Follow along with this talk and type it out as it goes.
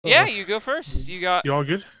Yeah, you go first. You got. You all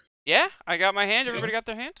good? Yeah, I got my hand. Everybody got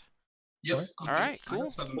their hand? Yep. All right, cool.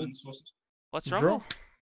 7 minutes. Let's Draw. rumble.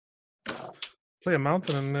 Play a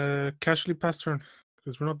mountain and casually pass turn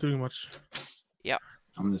because we're not doing much. Yeah.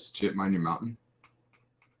 I'm gonna chip mine your mountain.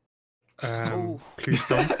 Please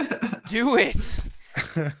don't. Do it.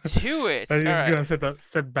 Do it. I'm just All gonna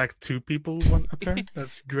set back 2 people one a turn.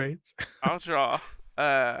 That's great. I'll draw.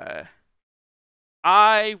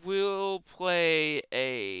 I will play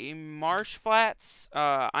a Marsh Flats.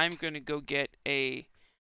 I'm gonna go get a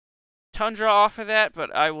Tundra off of that,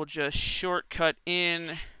 but I will just shortcut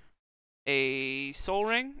in a Soul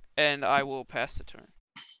Ring, and I will pass the turn.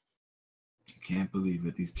 I can't believe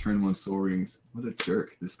it. These turn 1 Soul Rings. What a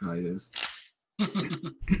jerk this guy is.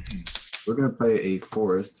 We're gonna play a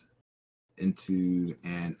Forest into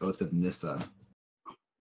an Oath of Nissa.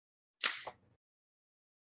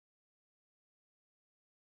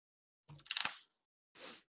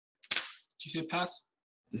 Did you see a pass?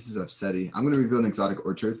 This is upsetting. I'm going to reveal an Exotic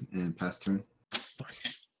Orchard and pass turn.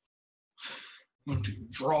 I'm going to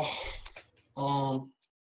draw.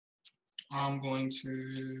 I'm going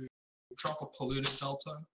to drop a Polluted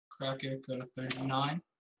Delta, crack it, go to 39.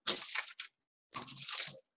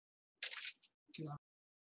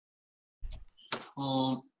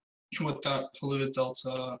 With that Polluted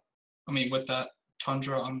Delta, with that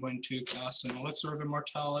Tundra, I'm going to cast an Elixir of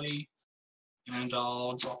Immortality, and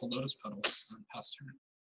I'll drop a Lotus Petal and pass turn.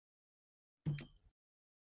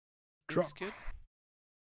 Drop. That's good.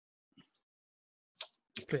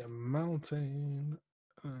 Play a mountain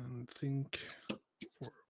and think for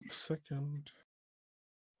a second.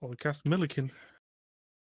 Oh, we cast Milliken.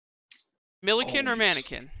 Milliken or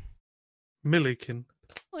Mannequin? Milliken.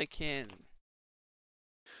 Milliken.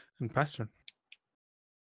 And pass turn.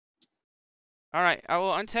 All right, I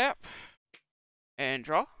will untap and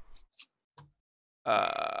draw.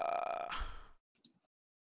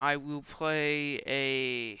 I will play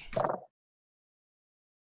a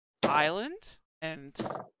island and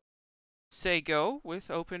say go with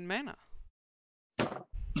open mana.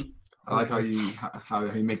 I like how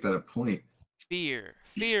you make that a point. Fear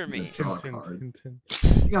me. Draw a card. I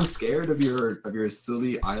think I'm scared of your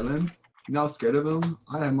silly islands. You're not scared of them?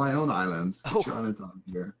 I have my own islands. Put your islands on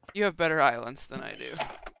here. You have better islands than I do.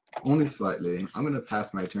 Only slightly. I'm gonna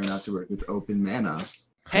pass my turn afterward with open mana.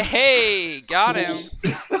 Hey, got him.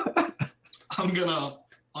 I'm gonna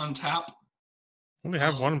untap. Only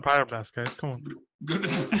have 1 Pyroblast, guys. Come on. Good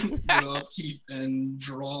upkeep and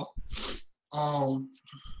draw. I'm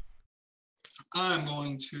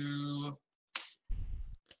going to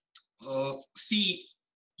see.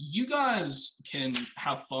 You guys can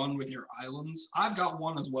have fun with your islands. I've got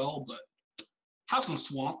one as well, but have some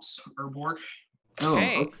swamps, Urborg. Oh,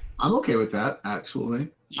 hey. Okay. I'm okay with that,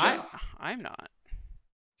 actually. Yeah. I'm not.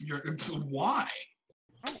 Why?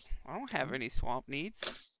 I don't have any swamp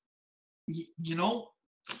needs.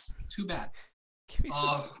 Too bad. Give me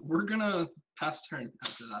some. We're gonna pass turn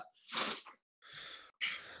after that.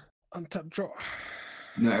 Untap draw.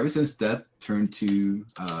 Ever since Death turned to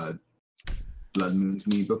Blood Moon to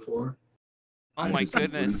me before. Oh my I'm really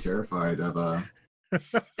goodness. terrified of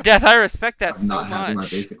Death, I respect that so not having my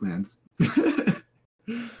much. basic lands.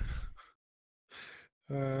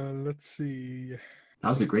 Let's see. That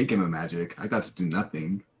was a great game of Magic. I got to do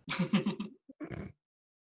nothing.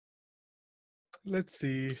 Let's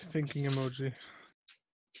see. Thinking emoji.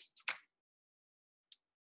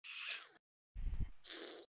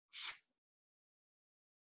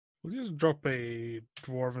 We'll just drop a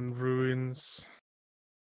Dwarven Ruins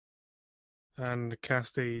and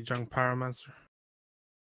cast a Young Pyromancer.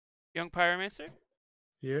 Young Pyromancer?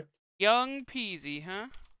 Yeah. Young Peasy, huh?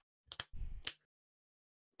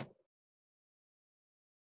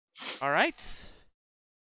 Alright.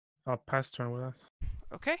 I'll pass turn with that.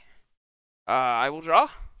 Okay. I will draw.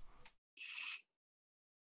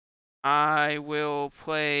 I will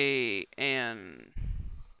play an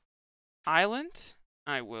island.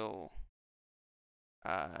 I will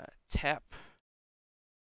tap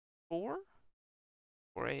 4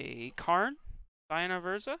 for a Karn, Diana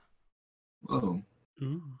Versa. Whoa.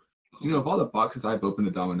 Ooh. Of all the boxes I've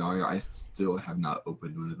opened to Dominaria, I still have not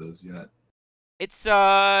opened one of those yet. It's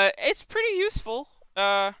pretty useful.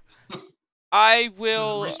 I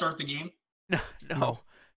will Does it restart the game? No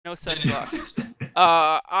such luck.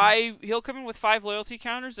 He'll come in with 5 loyalty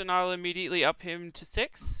counters, and I'll immediately up him to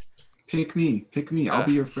 6. Pick me. I'll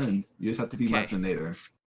be your friend. You just have to be my friend later.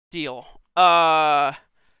 Deal. My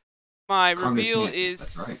Karmic reveal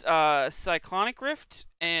Mantis, is that's Cyclonic Rift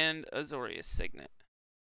and Azorius Signet.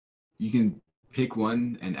 You can pick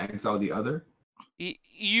one and exile the other?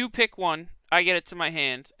 You pick one. I get it to my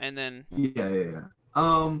hand, and then Yeah.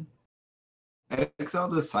 Exile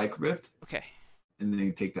the Psych Rift, okay. and then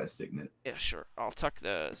you take that Signet. Yeah, sure. I'll tuck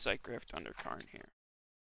the Psych Rift under Karn here.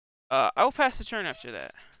 I'll pass the turn after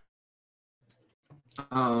that.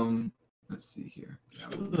 Let's see here.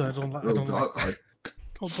 I don't like that. Don't like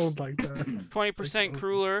that. 20%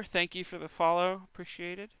 crueler. Thank you for the follow.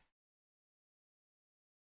 Appreciated.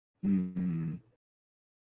 We're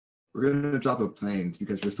gonna drop a planes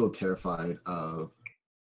because we're so terrified of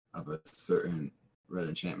a certain red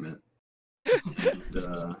enchantment.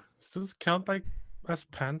 Does this count like as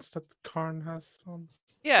pants that Karn has on?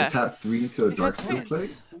 Yeah. Tap 3 to a It dark has silk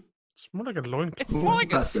plate. pants. It's more like a loin. It's more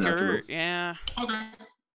like a Pass it skirt. afterwards. Yeah. Okay.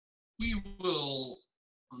 We will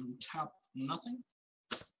untap nothing.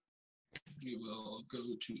 We will go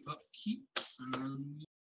to upkeep and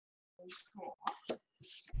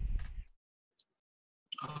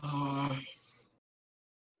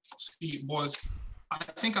see, boys. I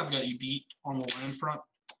think I've got you beat on the land front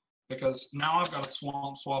because now I've got a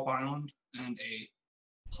swamp island and a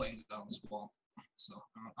plains down swamp. So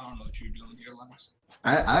I don't know what you're doing with your lands.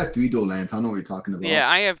 I have 3 dual lands. I don't know what you're talking about. Yeah,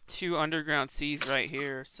 I have 2 underground seas right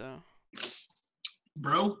here, so.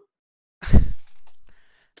 Bro,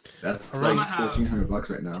 That's I'm like gonna have- $1,400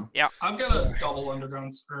 right now. Yeah. I've got a double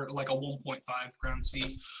underground or like a 1.5 ground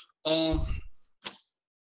sea.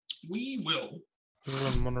 We will. This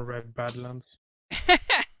is mono red Badlands.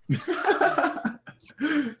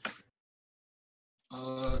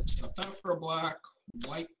 Tap that for a black,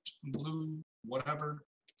 white, blue, whatever.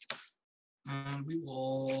 And we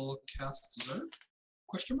will cast Zerg?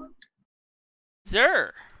 Question mark?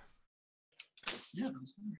 Zer. Yeah,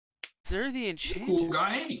 that's good. Zer the Enchanter. Cool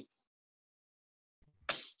guy, ain't he?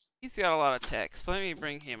 He's got a lot of text. Let me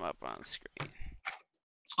bring him up on screen.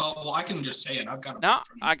 Oh, well, I can just say it. I've got it. No,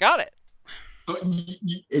 I got it.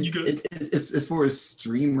 It's for his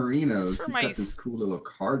stream Marinos. It's for He's my got this cool little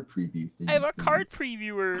card preview thing. I have a card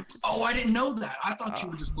previewer. Oh, I didn't know that. I thought you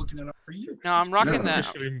were just looking it up for you. No, I'm rocking No,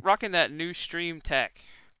 that new stream tech.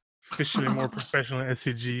 Officially more professional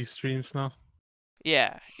SCG streams now.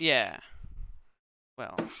 Yeah.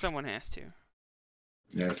 Well, someone has to.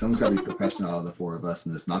 Yeah, someone's got to be professional out of the 4 of us,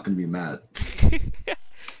 and it's not going to be Matt.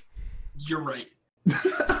 You're right.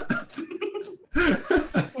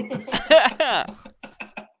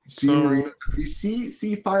 Stream Marinos.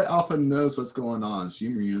 See, Fire Alpha knows what's going on.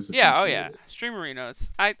 Stream Marinos. Yeah, oh appreciate yeah. it. Stream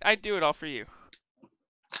Marinos. I do it all for you.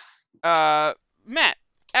 Matt,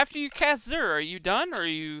 after you cast Zur, are you done or are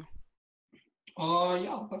you Yeah,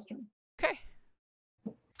 I'll pass turn. okay?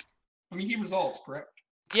 I mean, he resolves, correct?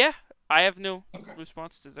 Yeah, I have no Okay.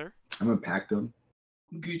 response to Zur. I'm going to pack them.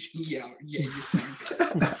 Gucci. Yeah, you're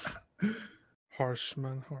fine. Harsh,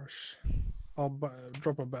 man, harsh. I'll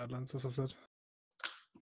drop a Badlands, as I said.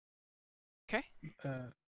 Okay.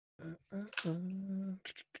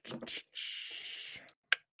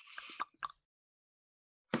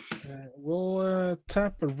 We'll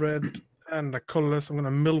tap a red and a colorless. I'm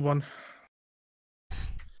gonna mill one.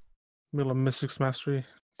 Mill a Mystic's Mastery.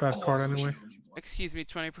 Bad Oh, card for anyway. sure. Excuse me,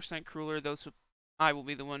 20% crueler. I will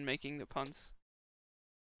be the one making the puns.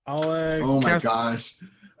 I'll Oh my cast gosh.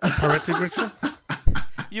 Pyretic Ritual.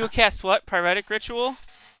 You will cast what? Pyretic Ritual?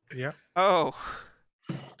 Yeah. Oh,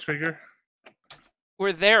 Trigger.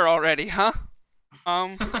 we're there already, huh?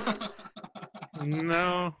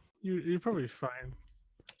 No, you're probably fine.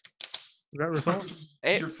 Is that result?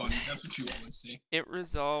 You're funny. That's what you always say. It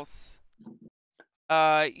resolves.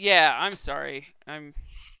 Yeah, I'm sorry. I'm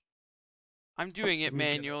doing it Let me get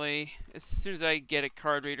it. manually. As soon as I get a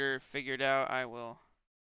card reader figured out, I will.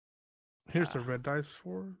 Here's the red dice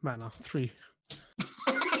for mana. 3.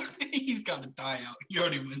 He's got to die out. He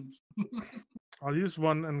already wins. I'll use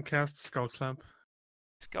 1 and cast Skull Clamp.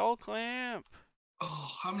 Skull Clamp.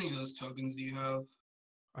 Oh, how many of those tokens do you have?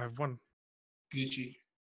 I have 1 Gucci.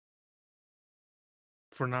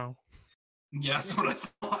 for now. Yeah, that's what I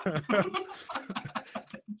thought. Damn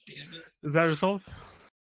it. Is that result?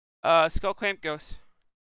 Skull Clamp goes.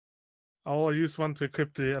 I'll use 1 to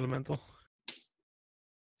equip the elemental.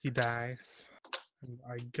 He dies. And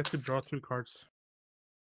I get to draw 2 cards.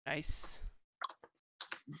 Nice.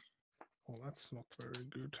 Oh, that's not very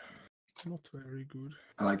good. Not very good.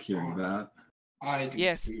 I like hearing that. I do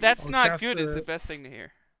Yes, too. that's I'll not cast good. Is the- the best thing to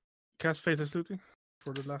hear. Cast Faithless Looting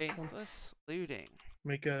for the last one. Faithless looting.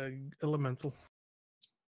 Make a elemental.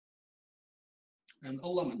 an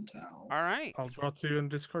elemental. All right. I'll draw 2 and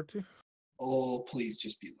discard 2. Oh, please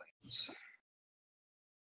just be lands.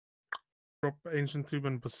 Drop Ancient Tube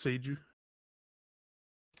and Boseiju.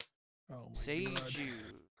 Oh my Sage god. you.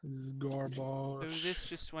 This is So garbage. this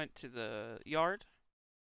just went to the yard.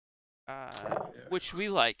 which we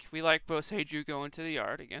like. We like Boseiju going to the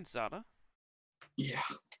yard against Zada. Yeah.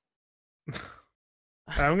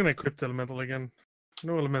 I'm gonna equip the elemental again.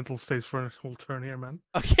 No elemental stays for a whole turn here, man.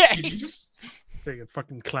 Okay, Did you just? They get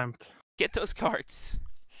fucking clamped. get those cards.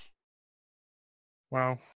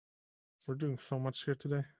 Wow. We're doing so much here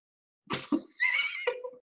today.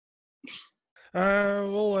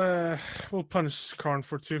 We'll punish Karn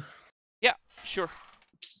for 2. Yeah, sure.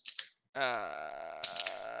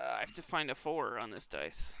 I have to find a 4 on this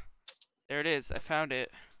dice. There it is. I found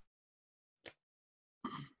it.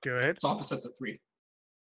 Go ahead. It's opposite the 3.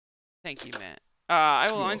 Thank you, Matt.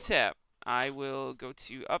 I will You're welcome. untap. I will go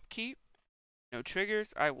to upkeep. No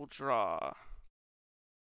triggers. I will draw.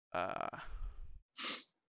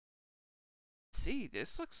 See,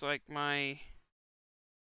 this looks like my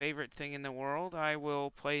favorite thing in the world. I will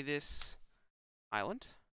play this island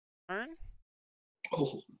turn.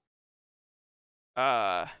 Oh.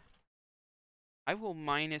 I will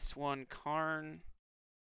 -1 Karn.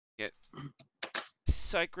 Get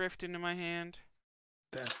Psych Rift into my hand.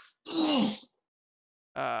 Damn.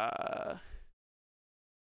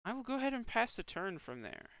 I will go ahead and pass the turn from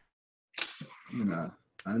there. I'm gonna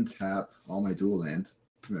untap all my dual lands.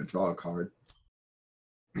 I'm gonna draw a card.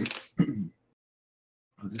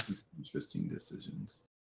 Oh, this is interesting decisions.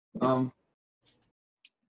 We're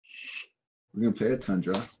gonna play a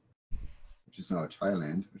Tundra, which is now a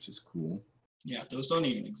tri-land, which is cool. Yeah, those don't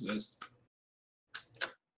even exist.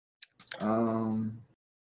 Oh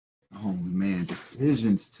man,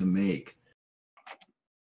 decisions to make.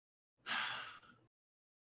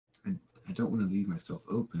 I don't want to leave myself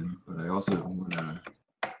open, but I also don't want to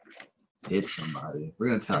hit somebody. We're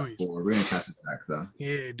gonna tap 4. We're gonna cast Atraxa.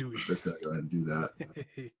 Yeah, do We're just gonna go ahead and do that.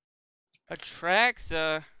 it.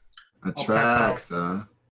 Atraxa. Atraxa.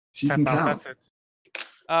 She can count. That's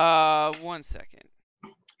it. 1 second.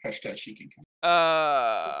 Hashtag she can count.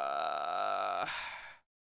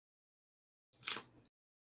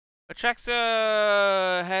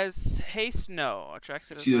 Atraxa has haste? No.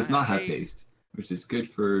 Atraxa She does not have haste, which is good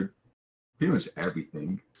for pretty much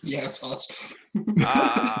everything. Yeah, it's awesome.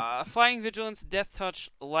 Flying Vigilance, Death Touch,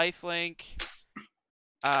 Lifelink.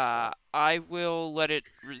 I will let it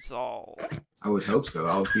resolve. I would hope so.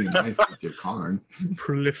 I was being nice with your Karn.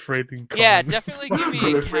 Proliferating Karn. Yeah, definitely give me a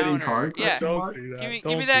Proliferating counter. Karn? Yeah, Don't do that. give me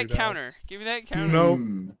Don't that do counter. Give me that counter. No.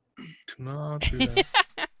 Hmm. Do not do that.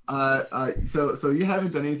 So you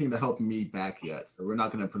haven't done anything to help me back yet, so we're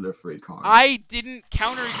not gonna proliferate Karn. I didn't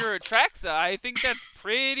counter your Atraxa. I think that's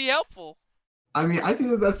pretty helpful. I mean, I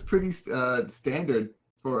think that that's pretty standard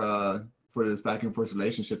for this back and forth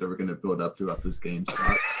relationship that we're gonna build up throughout this game.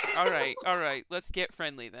 Scott. All right. Let's get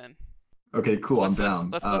friendly then. Okay, cool. Let's I'm down.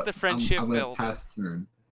 let's let the friendship I'm gonna build. pass turn.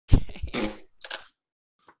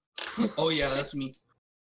 Oh yeah, that's me.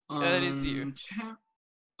 That is you. Tap,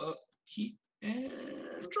 keep, and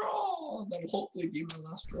draw. That'll hopefully be my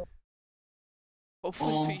last draw.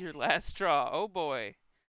 Hopefully be your last straw. Oh boy.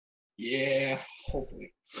 Yeah,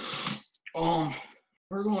 hopefully.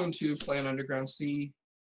 We're going to play an Underground Sea.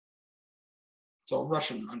 It's a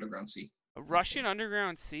Russian Underground Sea. A Russian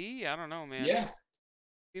Underground Sea? I don't know, man. Yeah.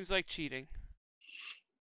 Seems like cheating.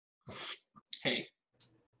 Hey,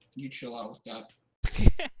 you chill out with that.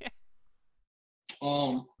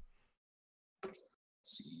 Let's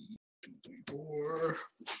see, 2, 3,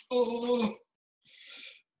 4.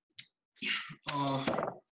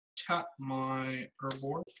 Tap my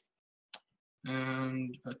Herbivore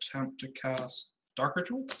and attempt to cast Dark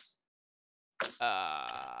Ritual.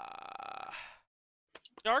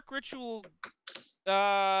 Dark Ritual.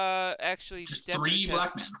 Actually, Just Death 3 Moose has-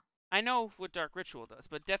 black mana. I know what Dark Ritual does,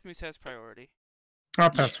 but Death Moose has priority.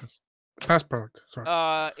 I'll pass. Pass product. Sorry.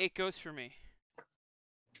 It goes for me.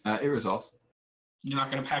 It resolves. You're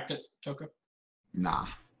not gonna pact it, Toka? Nah.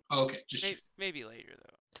 Oh, okay, just Maybe later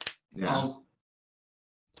though. Yeah.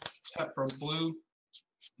 Tap for blue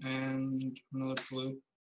and another blue.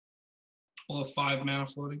 We'll have 5 mana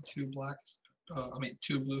floating, 2 blacks.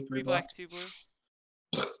 2 blue, 3 black. 2 blue.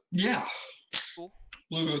 Yeah. Cool.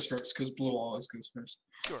 Blue goes first because blue always goes first.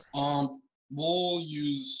 Sure. We'll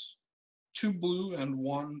use 2 blue and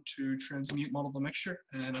 1 to transmute model the mixture,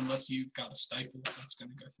 and unless you've got a stifle, that's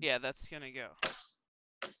gonna go. Yeah, that's gonna go.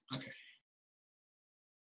 Okay.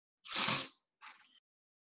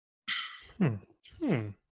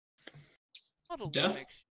 Model the Death?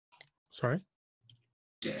 mixture. Sorry.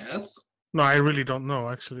 Death. No, I really don't know.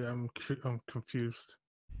 Actually, I'm confused.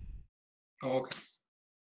 Oh, okay.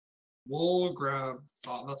 We'll grab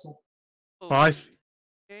Thought Vessel. Oh, I see.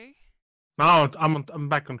 Okay. Now I'm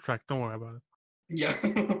back on track. Don't worry about it. Yeah.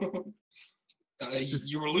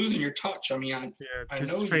 You were losing your touch. I mean, I Yeah,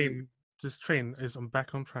 know this train This train is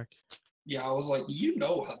back on track. Yeah, I was like, you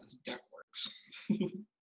know how this deck works.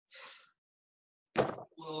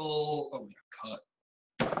 Well, oh yeah,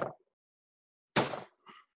 cut.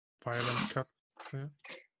 Violent cut. Yeah.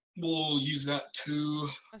 We'll use that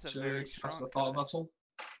That's a to very cast strong the thought cut. vessel.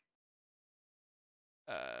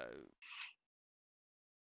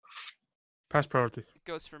 Pass priority. It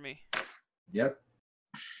goes for me. Yep.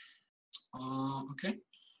 Okay.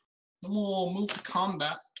 Then we'll move to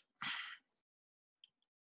combat.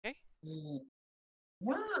 Okay.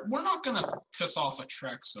 We're not gonna piss off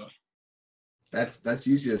Atraxa. That's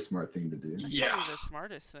usually a smart thing to do. That's Yeah. probably the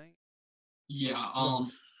smartest thing. Yeah.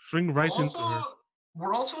 Swing right into her. Also,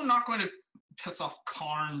 we're also not going to piss off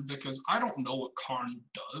Karn because I don't know what Karn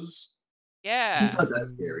does. Yeah. He's not that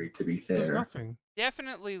scary, to be There's fair. nothing.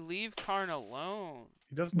 Definitely leave Karn alone.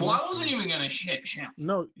 He doesn't. Well, I nothing. wasn't even gonna hit him.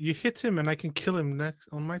 No, you hit him and I can kill him next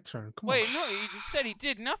on my turn. Come Wait, on. no, you just said he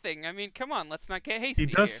did nothing. I mean, come on, let's not get hasty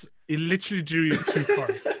He does. He literally drew you 2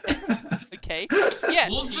 cards. here. Okay. Yes,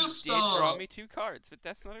 We'll he just, did draw me 2 cards, but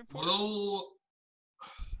that's not important.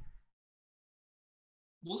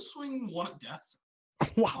 We'll swing 1 at death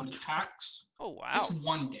Wow. on attacks. Oh wow. It's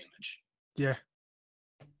 1 damage Yeah.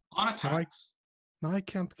 on attacks. Now I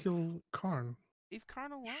can't kill Karn. Leave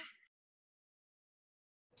Karn alone.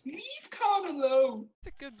 Leave Karn alone. It's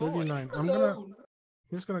a good boy. 39. Alone.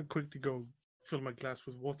 I'm just gonna quickly go fill my glass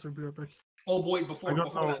with water. Be right back. Oh boy, before I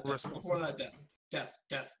got no that, response. before that, death.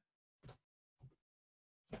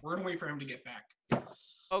 We're gonna wait for him to get back.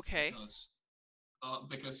 Okay.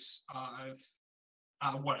 Because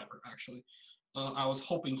whatever. Actually, I was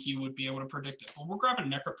hoping he would be able to predict it. But we're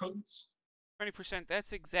grabbing Necropotence. 20%.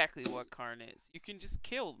 That's exactly what Karn is. You can just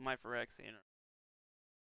kill my Phyrexian.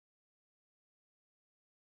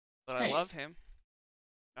 But I Hey. love him.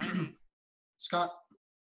 Fine. Scott,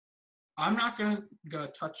 I'm not gonna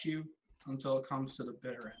touch you until it comes to the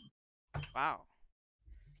bitter end. Wow.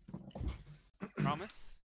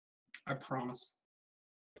 Promise? I promise.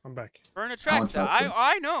 I'm back. Burn don't Atraxa. trust him.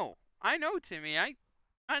 I know. I know, Timmy. I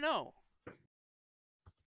know.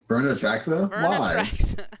 Burn Atraxa? Burn Why?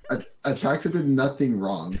 Atraxa. Atraxa did nothing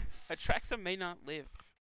wrong. Atraxa may not live.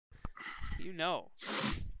 You know.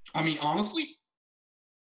 I mean, honestly,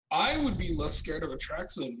 I would be less scared of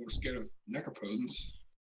Atraxa and more scared of Necropotence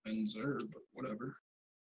and Zer, but whatever.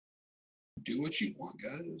 Do what you want,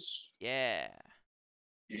 guys. Yeah.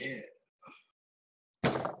 Yeah.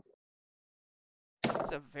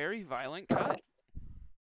 It's a very violent cut.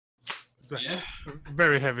 It's a Yeah.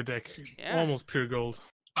 very heavy deck. Yeah. Almost pure gold.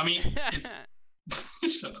 I mean, it's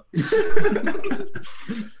shut up.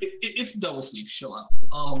 It's double sleeve. Chill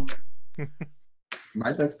out.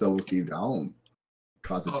 My deck's double sleeved. I don't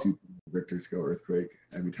cause a Oh. 2 Richter scale earthquake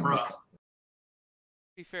every time. Bruh. To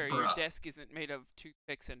be fair, your Bruh. desk isn't made of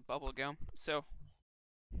toothpicks and bubble gum, so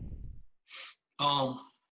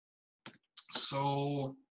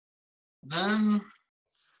So then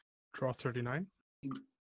Draw 39.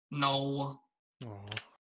 no. Oh.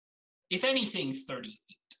 If anything, 38.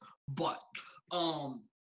 But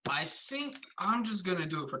I think I'm just gonna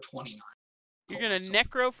do it for 29. you're gonna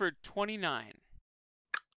necro for 29.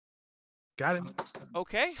 Got him.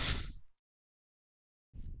 Okay.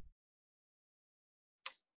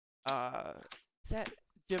 That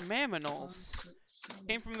Demaminals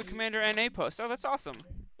came from the Commander NA post. Oh, that's awesome.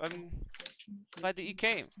 I'm glad that you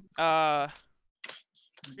came.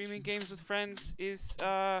 Streaming games with friends is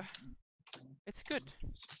it's good.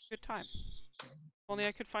 Good time. Only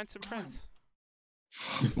I could find some friends.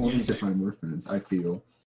 If only to find more friends, I feel.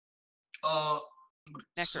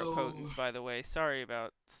 Necropotence, by the way. Sorry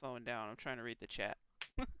about slowing down. I'm trying to read the chat.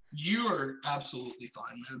 You are absolutely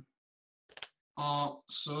fine, man.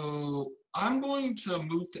 So I'm going to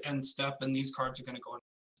move to end step, and these cards are going to go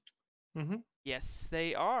in. Mm-hmm. Yes,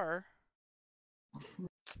 they are.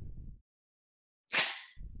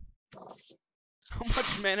 How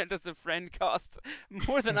much mana does a friend cost?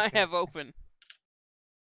 More than I have open.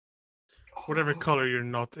 Whatever color you're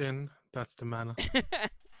not in, that's the mana.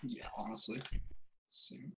 Yeah, honestly. Let's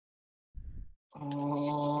see.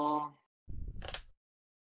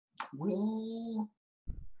 We'll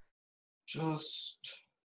just.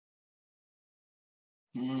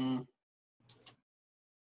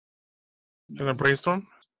 Gonna brainstorm?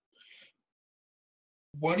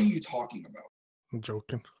 What are you talking about? I'm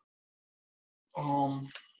joking. Um,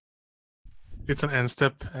 It's an end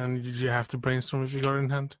step, and you have to brainstorm if you got it in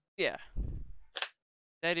hand. Yeah.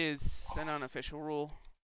 That is an unofficial rule.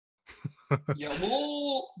 yeah,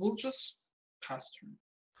 we'll just pass turn.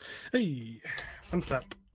 Hey, untap.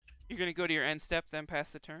 You're gonna go to your end step, then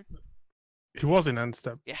pass the turn? He was in end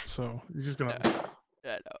step. Yeah. So he's just gonna.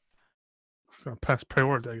 No. gonna pass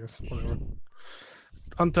priority, I guess. Whatever.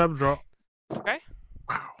 Untap, draw. Okay.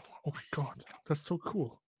 Wow. Oh my god. That's so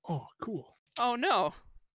cool. Oh, cool. Oh no,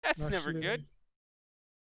 that's never Actually, good.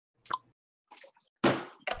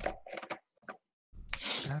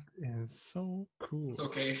 That is so cool. It's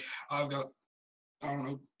okay. I've got, I don't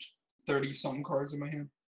know, 30 something cards in my hand.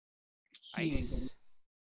 He ain't gonna- Nice.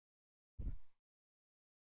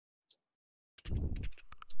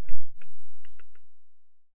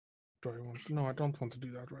 Do I want? No, I don't want to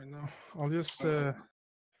do that right now. I'll just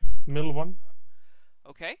mill one.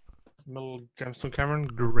 Okay. Mill Gemstone Cavern.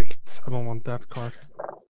 Great. I don't want that card.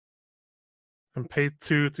 And pay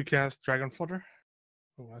 2 to cast Dragon Fodder.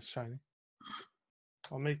 Oh, that's shiny.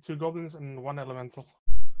 I'll make 2 goblins and 1 elemental.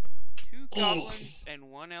 2 goblins and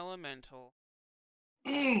 1 elemental.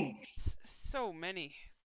 Mm, So many.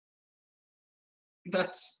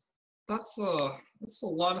 that's a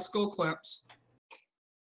lot of skull clamps.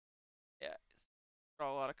 Yeah.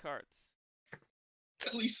 Draw a lot of cards.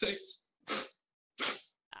 At least 6.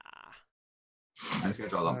 Ah. I'm just gonna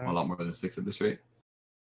draw a lot more than 6 at this rate.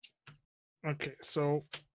 Okay, so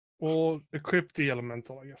we'll equip the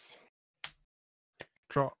elemental, I guess.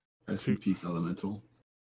 Draw. Rest 2. in peace, Elemental.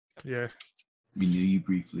 Yeah. We knew you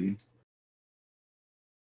briefly.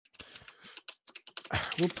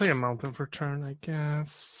 We'll play a mountain for turn, I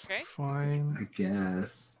guess. Okay. Fine. I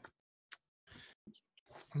guess.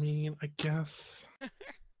 I mean, I guess.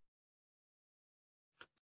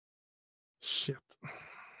 Shit. I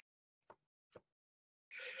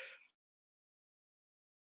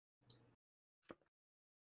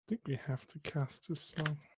think we have to cast this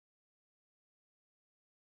now.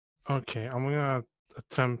 Okay, I'm gonna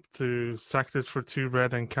attempt to sack this for 2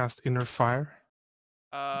 red and cast Inner Fire.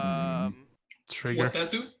 Trigger. What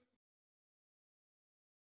that do?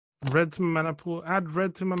 Red to my mana pool. Add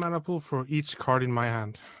red to my mana pool for each card in my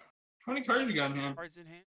hand. How many cards you got in hand? Cards in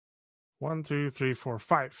hand. 1, 2, 3, 4,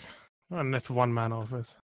 5. And that's 1 mana of it.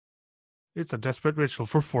 It's a desperate ritual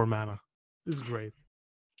for 4 mana. This is great.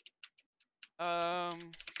 I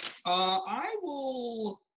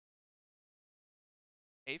will.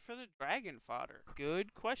 Pay for the dragon fodder.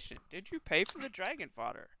 Good question. Did you pay for the dragon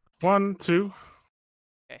fodder? 1, 2.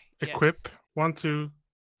 Okay. Equip. 1, 2,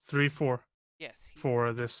 3, 4. Yes.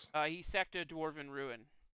 For this. He sacked a dwarven ruin.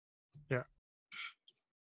 Yeah.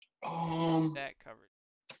 That covered.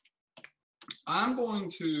 I'm going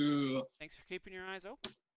to Thanks for keeping your eyes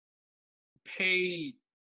open. pay.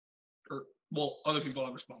 Or well, other people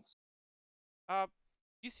have response.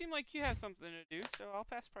 You seem like you have something to do, so I'll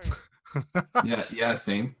pass priority. Yeah,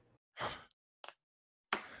 same.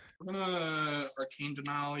 We're gonna arcane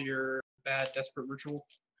denial your bad desperate ritual.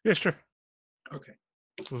 Yeah, sure. Okay.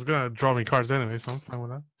 I was gonna draw me cards anyway, so I'm fine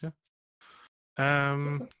with that.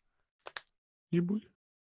 Yeah. You boy.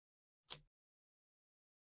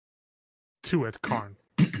 2 at Karn.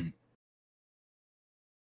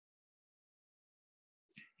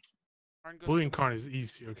 Bullying Karn is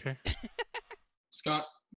easy, okay? Scott,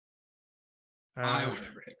 I would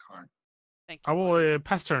never hit Karn. Thank you. I will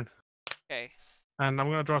pass turn. Okay. And I'm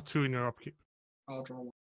gonna draw 2 in your upkeep. I'll draw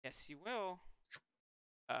 1. Yes, you will.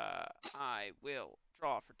 I will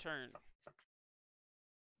draw for turn.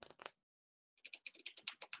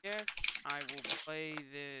 Yes, I will play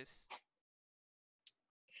this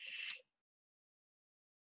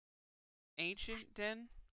Ancient Den.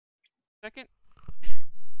 Second.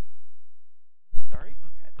 Sorry,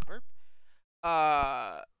 had the burp.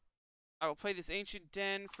 I will play this Ancient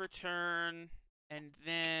Den for turn, and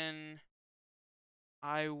then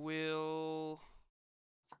I will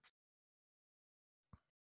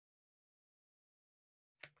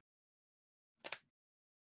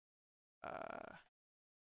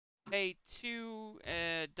pay 2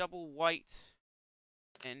 double white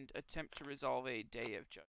and attempt to resolve a Day of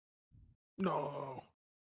Judgment. No.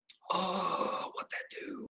 Oh, what that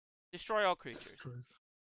do? Destroy all creatures.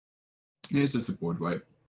 It's just a board wipe.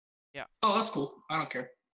 Yeah. Oh, that's cool. I don't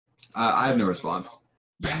care. I have no response.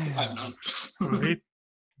 Yeah, I have none. Great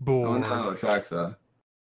Oh board. no, Atraxa.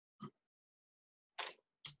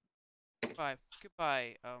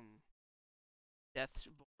 Goodbye, Death's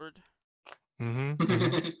Board.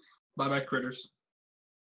 Mm-hmm. Bye bye, critters.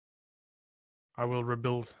 I will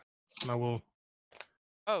rebuild. And I will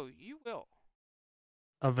Oh, you will.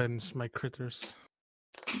 avenge my critters.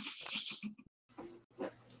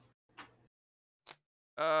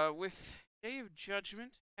 With Day of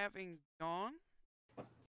Judgment having gone,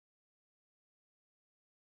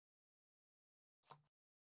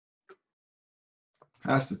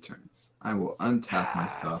 Pass the turn. I will untap my I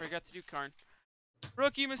stuff. forgot to do Karn.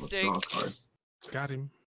 Rookie I'll mistake. draw a card. Got him.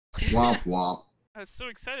 Womp womp. I was so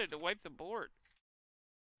excited to wipe the board.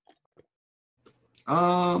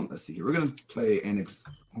 Let's see here. We're gonna play an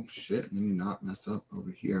oh shit, let me not mess up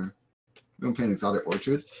over here. We're gonna play an exotic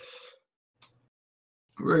orchard.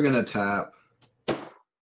 We're gonna tap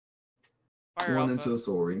Fire one Alpha. into the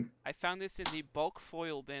soul ring. I found this in the bulk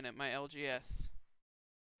foil bin at my LGS.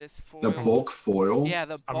 This foil. The bulk foil? Yeah,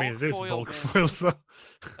 the bulk I mean, it is foil bulk bin. foil, so A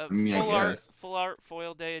I mean, I guess. full art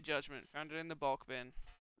foil Day of Judgment. Found it in the bulk bin.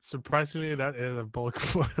 surprisingly, that is a bulk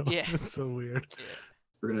foil. Yeah. It's so weird. Yeah.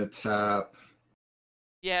 We're gonna tap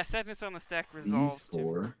Yeah, sadness on the stack these resolves too.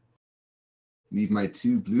 4. Leave my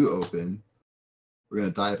 2 blue open. We're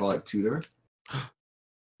gonna diabolic tutor.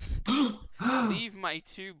 Leave my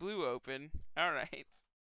 2 blue open. Alright.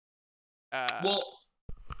 Well,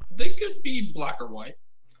 they could be black or white.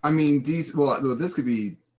 I mean, these. Well, this could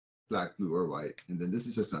be black, blue, or white, and then this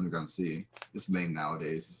is just an underground sea. It's lame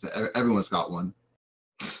nowadays. Everyone's got one.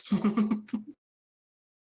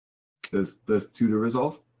 Does tutor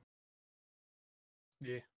resolve?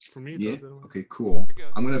 Yeah, for me, it Yeah. does anyway. Okay, cool. Here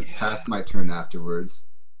goes. I'm gonna Yeah. pass my turn afterwards.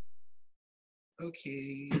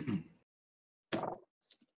 Okay.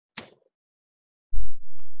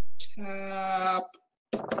 Tap.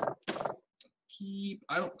 Keep.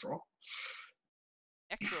 I don't draw.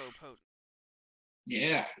 Necropotent.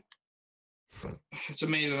 Yeah. It's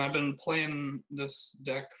amazing. I've been playing this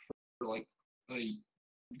deck for like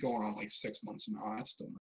going on like 6 months now. I still.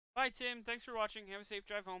 Bye, Tim. Thanks for watching. Have a safe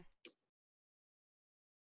drive home.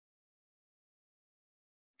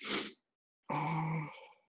 Oh,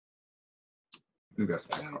 Who got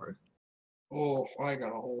that card? oh, I got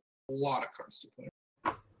a whole lot of cards to play.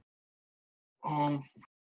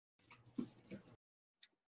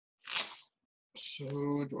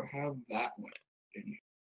 So do I have that one?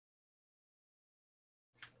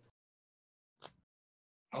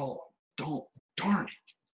 Oh, darn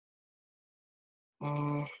it.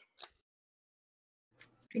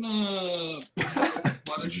 Gonna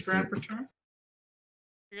Flooded Strand for turn?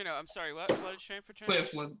 You're gonna, I'm sorry, what? Flooded Strand for turn? Play a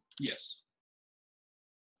flood, yes.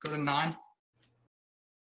 Go to 9.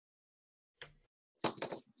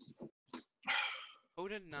 Go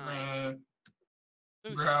to 9.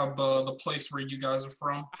 Moose, Grab the place where you guys are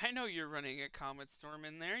from. I know you're running a Comet Storm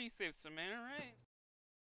in there. You saved some mana,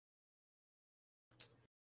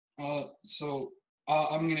 right? So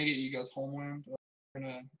I'm gonna get you guys homeland. I'm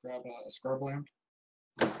gonna grab a scrubland.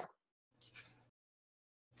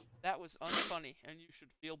 That was unfunny, and you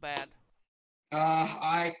should feel bad.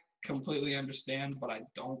 I completely understand, but I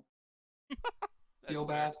don't feel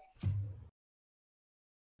bad.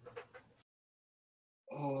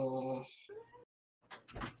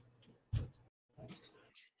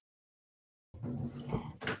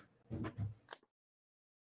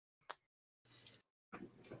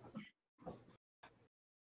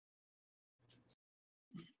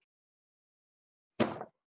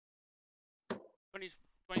 When he's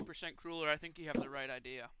 20% crueler, I think you have the right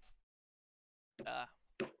idea.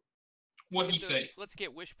 What'd he say? Let's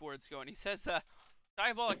get wish boards going. He says,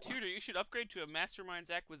 Diabolic Tutor, you should upgrade to a Mastermind's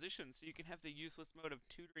Acquisition so you can have the useless mode of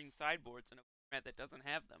tutoring sideboards in a format that doesn't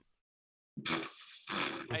have them.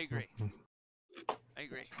 I agree. I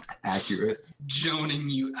agree. Accurate. Joning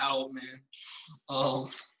you out, man.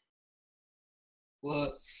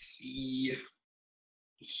 Let's see.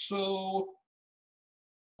 So,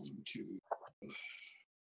 1, 2.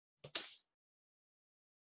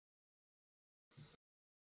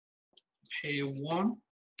 Pay 1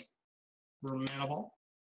 for mana ball.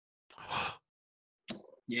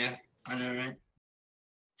 Yeah, I know, right?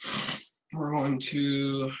 We're going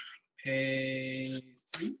to pay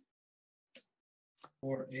 3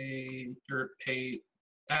 for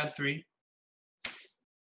add 3.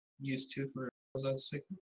 Use 2 for that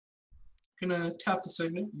signal. Gonna tap the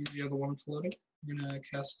signal, use the other one floating. I'm gonna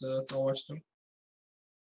cast a Fellwar Stone.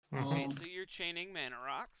 Okay, so you're chaining mana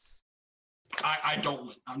rocks. I don't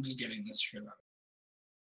win. I'm just getting this shit out.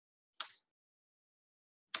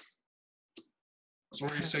 So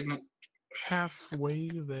where your signal? Halfway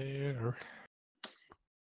there.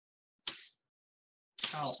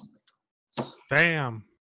 Tell something. Damn.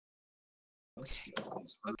 Let's get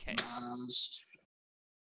these Okay. organized.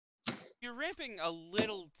 You're ramping a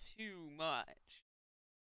little too much.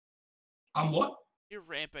 I'm what? You're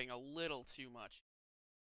ramping a little too much.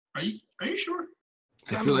 Are you sure?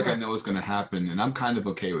 I feel like I know what's gonna happen, and I'm kind of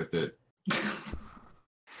okay with it.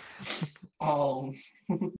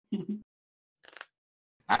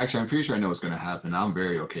 Actually, I'm pretty sure I know what's gonna happen. I'm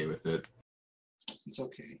very okay with it. It's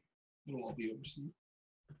okay. It'll all be over soon.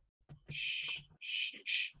 Shh, shh,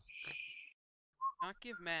 shh. Not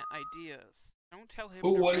give Matt ideas. Don't tell him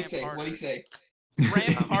Oh, to what'd he ramp say? harder. What'd he say?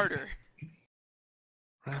 Ramp harder.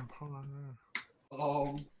 Ramp, hold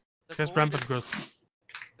on. The Just boy rampant does- growth.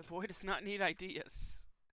 The boy does not need ideas.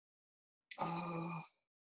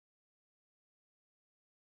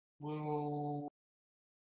 Well,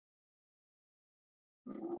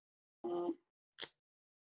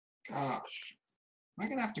 gosh, am I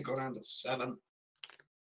gonna have to go down to 7?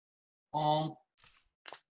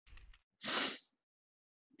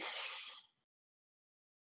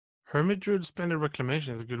 Hermit Druid Splendid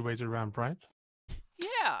Reclamation is a good way to ramp, right?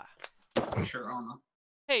 Yeah. Sure, I don't know.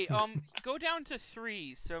 Hey, go down to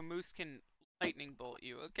 3 so Moose can lightning bolt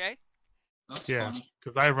you, okay? That's Yeah, funny.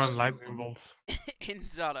 because I run That's lightning funny. bolts. In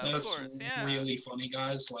Zada, of That's course, yeah. really funny,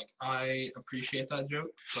 guys. Like, I appreciate that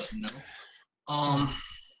joke, but no.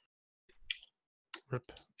 Rip.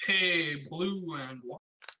 Hey, blue and what?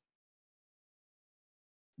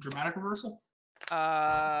 Dramatic reversal?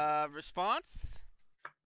 Response?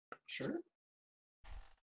 Sure.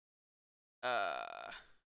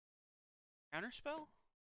 Counterspell?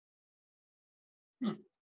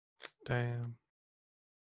 Damn.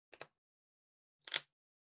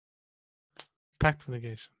 Pact of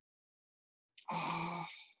Negation. Oh,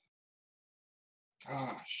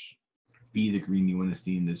 gosh. Be the green you want to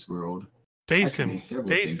see in this world. I Daze can him. be several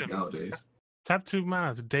Daze things him. nowadays. Tap 2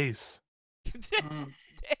 mana to Daze. Mm,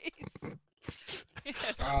 Days.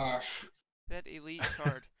 Yes. gosh. That elite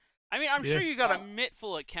card. I mean, I'm sure Yes. you got a mitt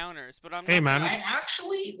full of counters, but I'm Hey, not. man. I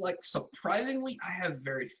actually, like, surprisingly, I have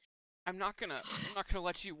very few. I'm not gonna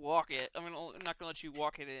let you walk it. I'm not gonna let you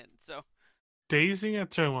walk it in. So Dazing at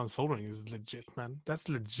turn 1 Soul Ring is legit, man. That's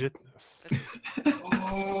legitness.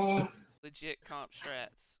 Oh, legit comp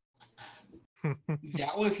strats.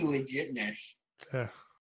 that was legitness. Yeah.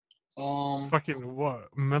 Um, Fucking what?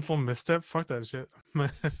 Mental misstep? Fuck that shit.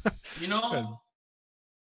 you know,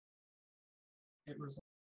 it was.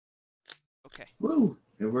 Okay. Woo!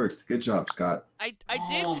 It worked. Good job, Scott. I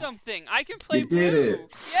did Oh. something. I can play You blue. did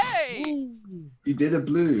it. Yay! You did a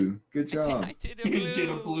blue. Good job. I did a blue. You did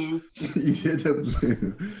a blue. You did a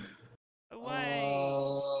blue.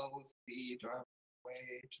 Away. Let's see. Do I have a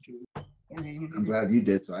way to do? I'm glad you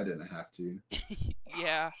did, so I didn't have to.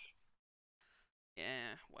 Yeah.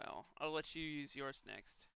 Yeah. Well, I'll let you use yours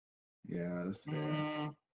next. Yeah, that's fair.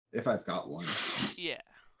 Mm, If I've got one. Yeah.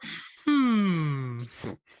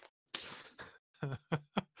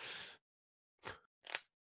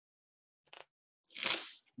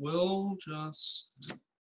 we'll just.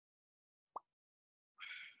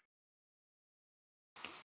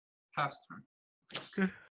 Pass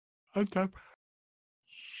turn. Untap.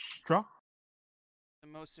 Draw. The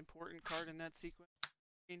most important card in that sequence,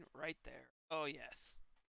 right there. Oh yes.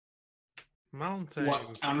 Mountain.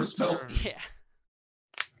 What, counterspell? Yeah.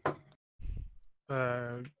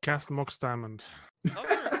 Cast Mox Diamond.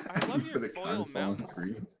 I love For your the foil counterspell on mountains.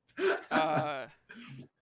 screen.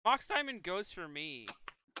 Mox Diamond goes for me.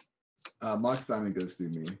 Mox Diamond goes through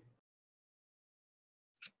me.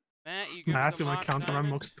 Matt, you good Matt, with you the want Mox to counter my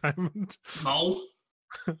Diamond? Mox Diamond? No.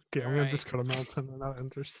 Okay, I'm gonna Alright. discard a mountain and that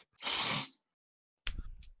enters.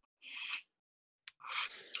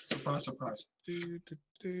 Surprise, surprise.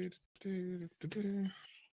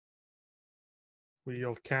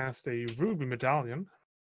 We'll cast a Ruby Medallion.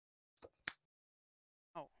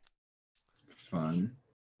 Fun.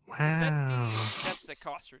 Wow. That's the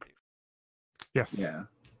cost reduce. Yes. Yeah.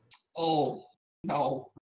 Oh,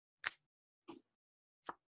 no.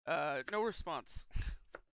 No response.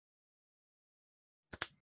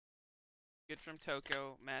 Good from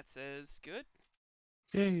Toko. Matt says good.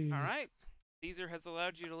 Yay. All right. Caesar has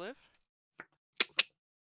allowed you to live.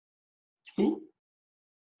 Who?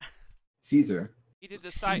 Caesar. He did the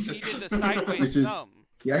Caesar. He did the sideways Which is- thumb.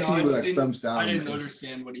 He actually I would just like didn't- thumbs down. I didn't because-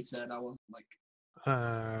 understand what he said. I wasn't like.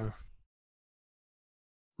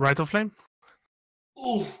 Right of Flame?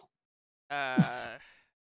 Oh.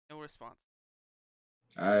 No response.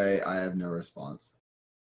 I have no response.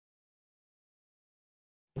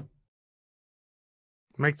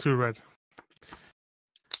 Make 2 red.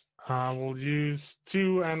 We'll use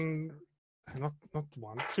 2 and not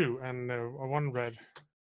 1, 2 and 1 red.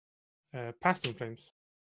 Passion Flames.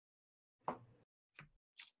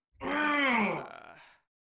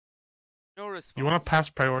 No response. You want to pass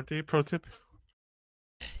priority? Pro tip.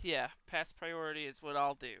 Yeah, pass priority is what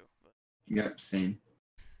I'll do. Yep, same.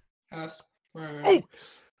 Pass. Oh,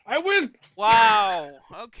 I win. Wow.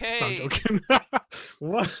 No, I'm Okay. joking.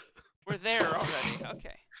 What? We're there already.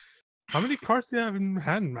 Okay. How many cards do you have in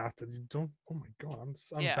hand, Matt? That you don't? Oh my god,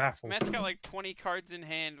 I'm Yeah. baffled. Matt's got like 20 cards in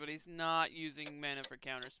hand, but he's not using mana for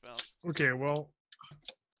counter spells. Okay, well,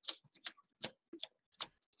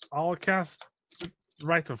 I'll cast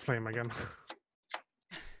Right of Flame again.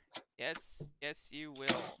 Yes, yes, you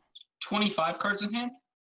will. 25 cards in hand.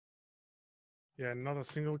 Yeah, not a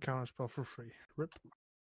single counter spell for free. Rip.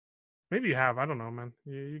 Maybe you have. I don't know, man.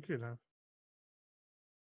 You could have.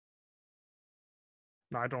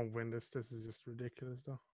 No, I don't win this. This is just ridiculous,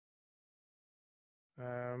 though.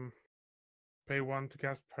 Pay 1 to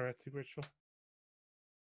cast Pyretic Ritual.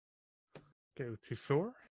 Go to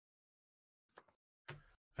 4.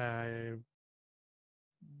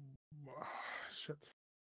 Shit.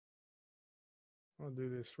 I'll do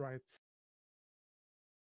this right.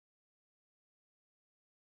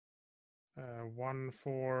 1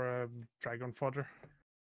 for Dragon Fodder.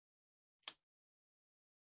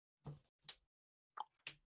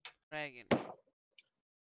 Dragon.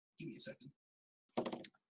 Give me a second.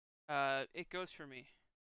 It goes for me.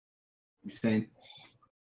 Same.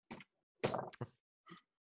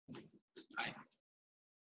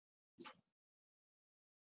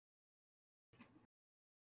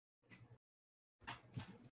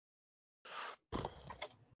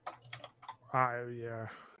 Hi. Yeah.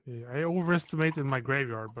 I overestimated my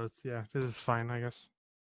graveyard, but yeah, this is fine, I guess.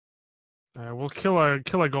 We'll kill a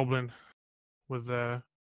goblin with the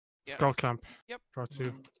Yep. skull clamp. Yep. Draw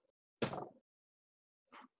 2.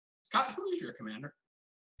 Scott, who is your commander?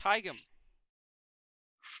 Taigam.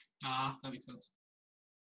 Ah, that makes sense.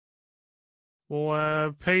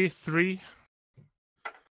 We'll pay 3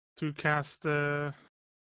 to cast Inner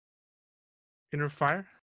Fire.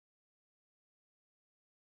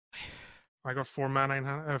 I got 4 mana in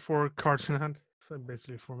hand, 4 cards in hand. So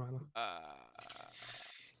basically 4 mana.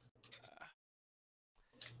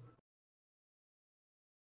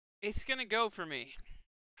 It's gonna go for me.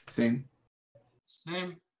 Same.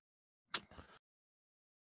 Same.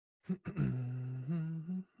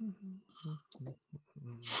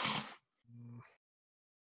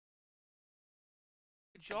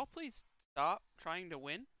 Could y'all please stop trying to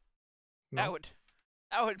win? No.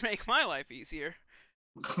 That would make my life easier.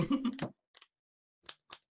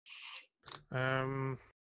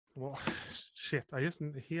 Well, shit.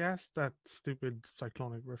 He has that stupid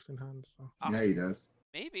Cyclonic Rift in hand, so. Yeah, he does.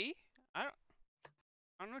 Maybe. I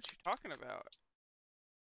don't know what you're talking about.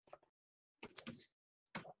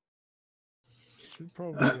 Should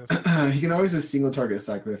probably just... He can always just single target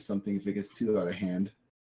cycle if something if it gets too out of hand.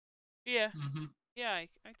 Yeah. Mm-hmm. Yeah, I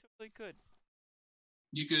totally could.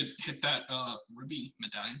 You could hit that ruby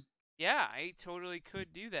medallion. Yeah, I totally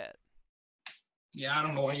could do that. Yeah, I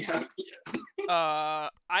don't know why you haven't yet.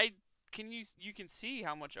 You can see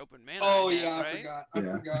how much open mana Oh I have, yeah, right? I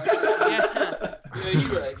Yeah. forgot. Yeah. Yeah,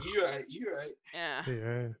 you right. Yeah.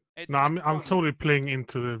 Yeah. It's No, I'm fun. totally playing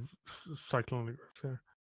into the Cyclonic Rift here.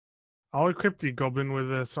 I'll equip the goblin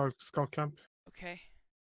with a skull clamp. okay.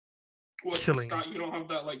 What, Killing Scott, it. you don't have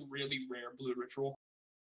that like really rare blue ritual?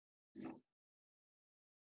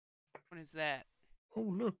 What is that? Oh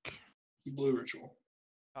look. Blue ritual.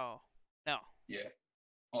 Oh. No. Yeah.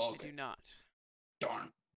 Oh, I okay. do not.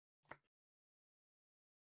 Darn.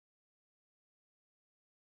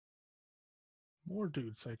 More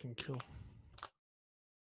dudes I can kill.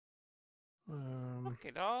 Look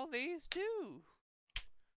at all these do.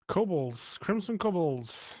 Kobolds, Crimson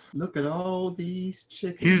Kobolds. Look at all these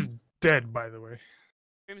chickens. He's dead, by the way.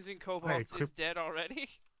 Crimson Cobalt is equipped- dead already?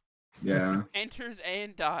 Yeah. Enters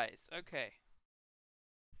and dies. Okay.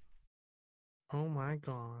 Oh my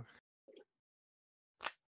god.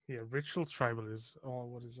 Yeah, Ritual Tribal is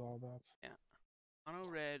what it's all about. Mono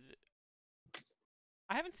red.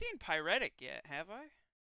 I haven't seen Pyretic yet, have I?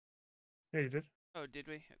 Yeah, you did. Oh, did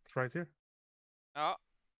we? Okay. It's right here. Oh.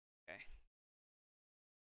 Okay.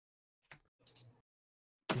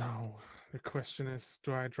 Now, the question is,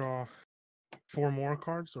 do I draw 4 more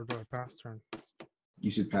cards or do I pass turn? You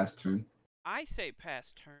should pass turn. I say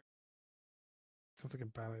pass turn. Sounds like a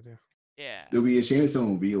bad idea. Yeah. It'll be a shame if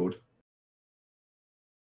someone wheeled.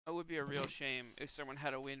 It would be a real shame if someone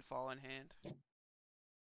had a windfall in hand.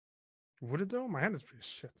 Would it though? My hand is pretty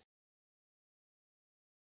shit.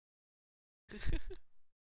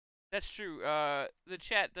 That's true. The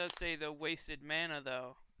chat does say the wasted mana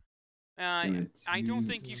though. I don't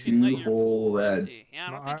think you can let your Two-hole pool red. empty. Yeah,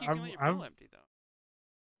 I don't No, think you can let your pool empty though.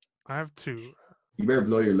 I have 2. You better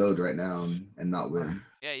blow your load right now and not win.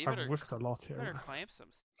 Yeah, you I've better whiffed a lot here. better clamp some.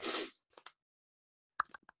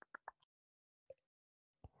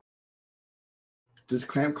 Just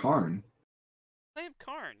clamp Karn. Clamp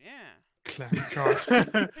Karn, yeah. Clamp card.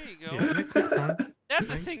 There you go. Yeah, clamp Karn. That's a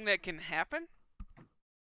Thanks. thing that can happen.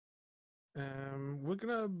 We're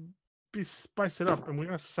gonna spice it up, and we're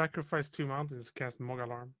gonna sacrifice 2 mountains to cast Mog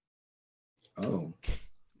Alarm. Oh.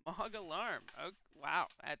 Mog Alarm. Oh, wow,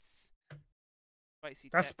 that's spicy.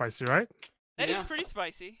 That's tech. spicy, right? That is Yeah. pretty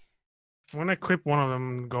spicy. I'm gonna equip one of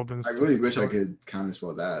them goblins. I really wish I could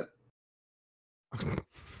counterspell that.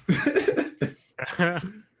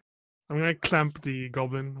 I'm gonna clamp the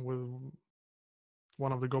goblin with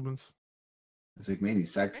one of the goblins. It's like, man, you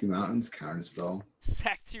stack 2 mountains, counterspell.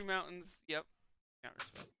 Sack 2 mountains. Yep.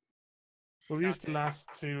 Counterspell. We'll use the Okay. last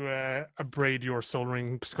to abrade your soul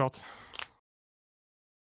ring, Scott.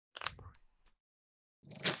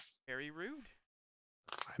 Very rude.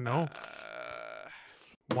 I know.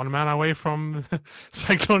 1 Uh, mana away from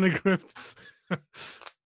Cyclonic Rift.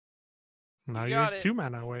 Now You you're got it. 2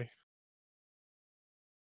 mana away.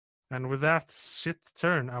 And with that shit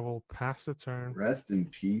turn, I will pass the turn. Rest in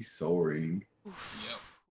peace, Soul Ring. oof. Yep.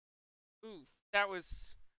 Oof.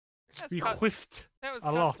 That's We cut. whiffed. That was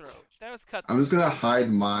a lot. cutthroat. That was cutthroat. I'm just gonna hide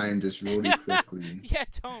mine just really quickly. Yeah,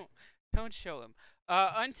 don't show him.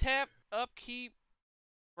 Untap, upkeep,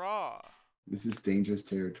 draw. This is dangerous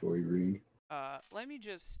territory, Ring. Let me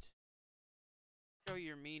just show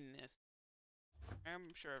your meanness.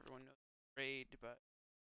 I'm sure everyone knows raid, but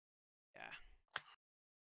yeah.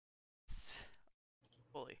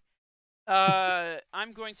 Fully.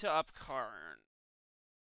 I'm going to up Karn.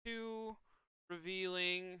 2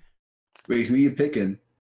 revealing. Wait, who are you picking?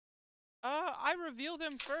 I reveal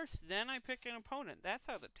them first, then I pick an opponent. That's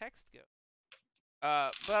how the text goes.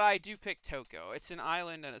 But I do pick Toko. It's an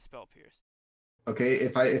island and a spell pierce. Okay,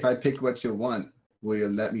 if I pick what you want, will you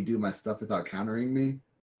let me do my stuff without countering me?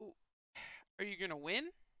 Are you gonna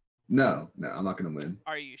win? No, I'm not gonna win.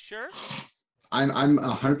 Are you sure? I'm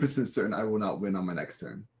 100% certain I will not win on my next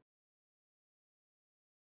turn.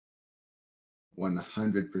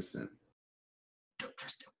 100%. Don't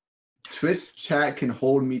trust him. Twitch chat can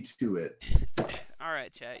hold me to it. All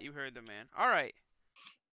right, chat. You heard the man. All right.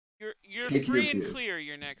 You're Take free your and pierce. clear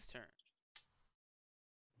your next turn.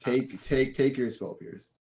 Take your spell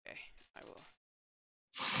pierce. Okay, I will.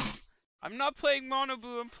 I'm not playing mono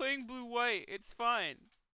blue. I'm playing blue white. It's fine.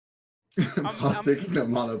 I'm taking the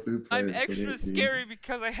mono blue player. I'm extra scary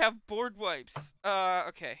because I have board wipes.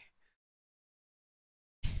 Okay.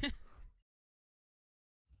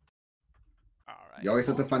 All right. You always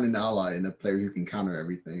have to find an ally and a player who can counter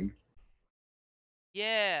everything.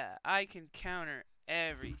 Yeah, I can counter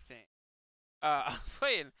everything. I'm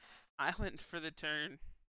playing island for the turn.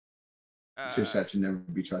 Twitch chat should never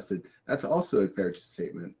be trusted. That's also a fair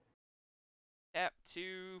statement. Tap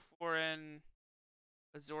 2 for an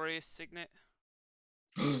Azorius Signet.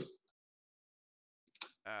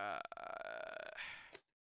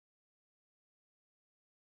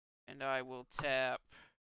 And I will tap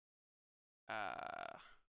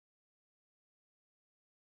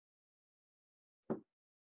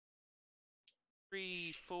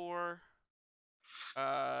 3, 4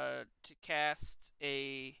 to cast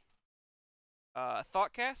a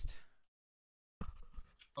Thoughtcast.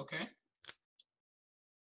 Okay.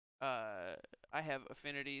 I have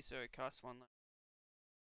affinity, so it costs 1 less.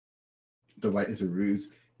 The white is a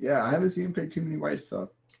ruse. Yeah, I haven't seen him play too many white stuff.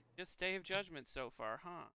 Just Day of Judgment so far,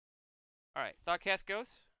 huh? Alright, Thoughtcast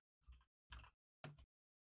goes?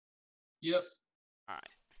 Yep. Alright.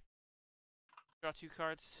 Draw 2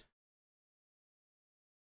 cards.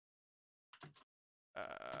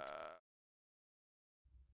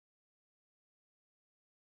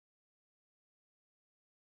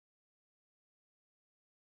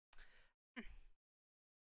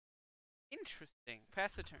 Interesting.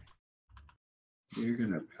 Pass the turn. You're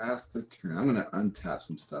gonna pass the turn. I'm gonna untap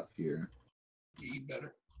some stuff here. You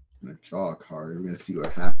better. I'm gonna draw a card. We're gonna see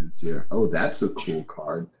what happens here. Oh, that's a cool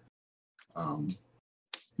card. Better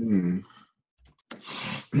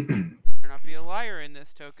not be a liar in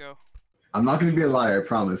this, Toko. I'm not gonna be a liar, I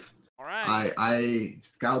promise. Alright. I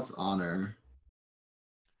Scout's Honor.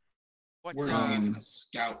 What We're not even a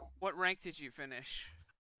scout. what rank did you finish?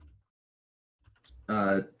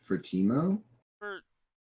 For Timo. For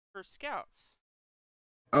scouts.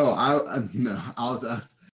 Oh, no,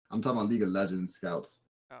 I'm talking about League of Legends Scouts.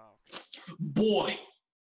 Oh, okay. Boy.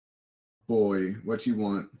 Boy, what you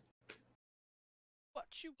want? What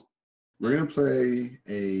you We're gonna play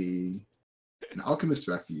an Alchemist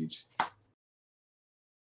Refuge.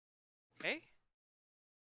 Okay?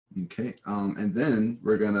 Okay. And then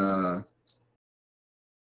we're gonna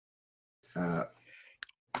tap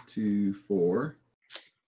 2, 4.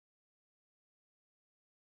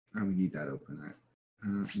 Oh, we need that open.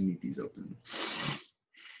 All right. We need these open.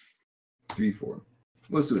 3, 4.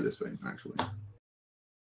 Let's do it this way, actually.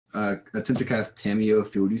 Attempt to cast Tameo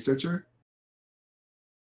Field Researcher.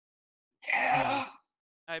 Yeah.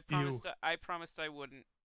 I promised I wouldn't.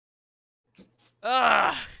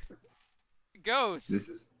 Ah! Ghost.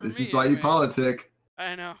 This For is me, why you anyway. politic.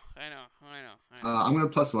 I know. I'm gonna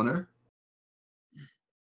 +1 her.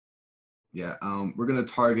 Yeah. We're gonna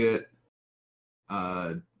target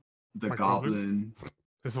the My goblin.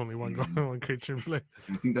 There's only one And- one creature in play.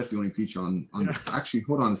 I think that's the only creature on. Yeah. Actually,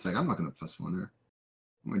 hold on a sec. I'm not gonna plus one her.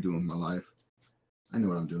 What am I doing with my life? I know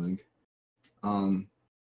what I'm doing. I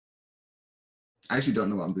actually don't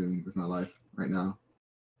know what I'm doing with my life right now.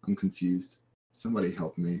 I'm confused. Somebody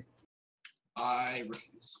help me. I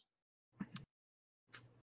refuse.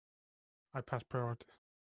 I pass priority.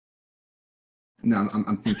 No,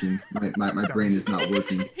 I'm thinking. My brain is not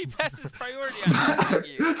working. He passes priority on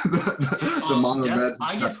helping you. the mono Death, red.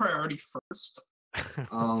 I get priority first.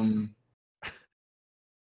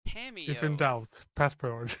 Tammy, If in doubt, pass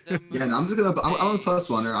priority. Yeah, no, I'm just gonna. I'm gonna plus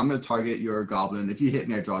one her. I'm gonna target your goblin. If you hit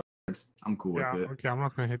me, I draw cards. I'm cool Yeah, with it. okay, I'm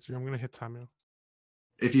not gonna hit you. I'm gonna hit Tamio.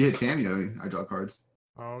 If you hit Tamio, I draw cards.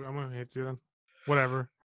 Oh, I'm gonna hit you then. Whatever.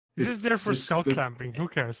 This is there for skull clamping. Who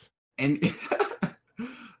cares? And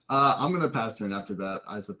I'm gonna pass turn after that,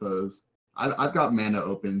 I suppose. I've got mana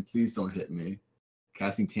open. Please don't hit me.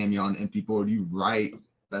 Casting Tamio on empty board. You right.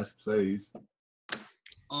 Best plays.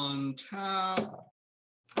 Untap.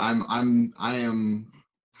 I am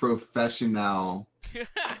professional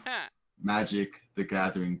Magic the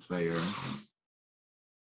Gathering player.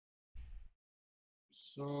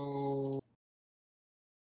 So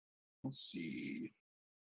let's see.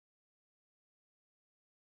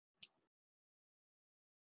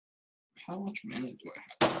 How much mana do I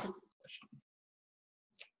have? That's a good question.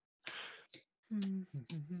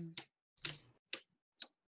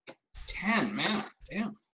 10 mana.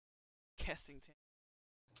 Damn. Casting Tammy.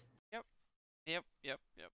 Yep.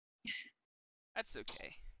 That's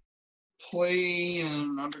okay. Play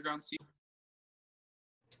an underground sea.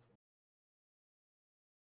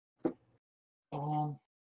 Um.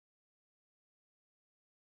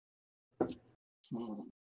 hmm.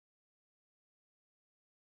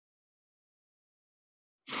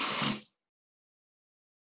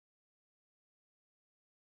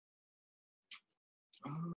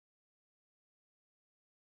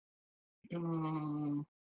 Um,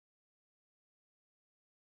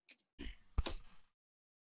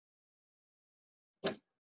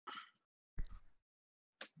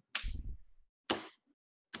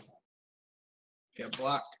 yeah,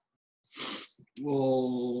 black.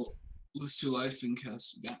 We'll lose 2 life and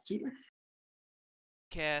cast Gap Tutor.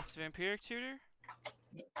 Cast Vampiric Tutor.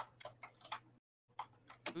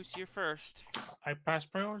 Who's your first? I pass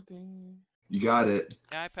priority. You got it.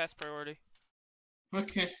 Yeah, I pass priority.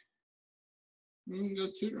 Okay. We can go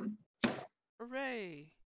tutor. Hooray!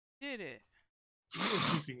 Did it. You go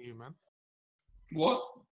tooting, you man. What?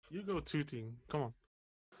 You go tooting. Come on.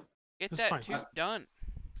 Get That's that fine. toot done.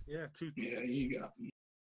 Yeah, toot. Yeah, you got me.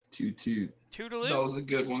 2/2. Toodaloo. That was a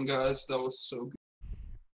good one, guys. That was so good.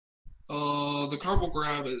 The card will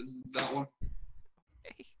grab is that one.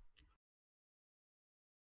 Hey.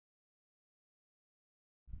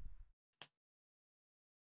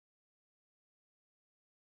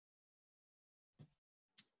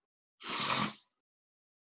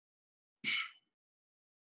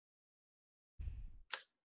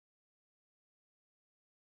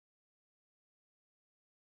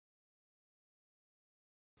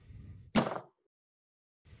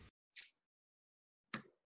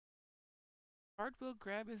 Card will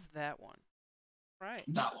grab is that one. Right.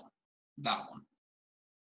 That one. That one.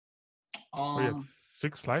 Oh, you have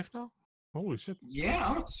 6 life now? Holy shit. Yeah,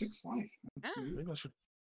 I'm at 6 life. That's Yeah. good.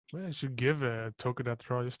 Maybe I should give a token that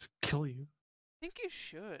draw just to kill you. I think you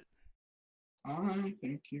should. I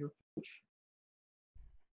think you're fish.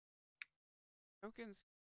 Tokens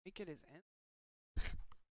make it his end.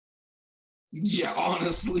 Yeah,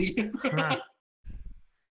 honestly.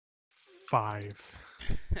 5.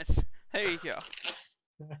 There you go.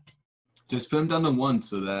 Just put him down to 1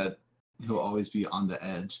 so that he'll always be on the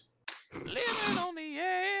edge. Living on the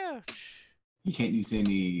edge. He can't use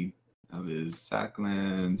any of his sack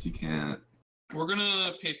lands. He can't. We're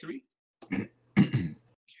gonna pay 3.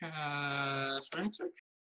 Cast Rank Search.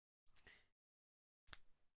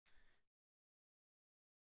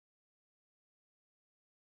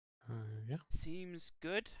 Yeah. Seems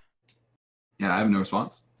good. Yeah, I have no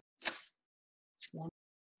response. 1,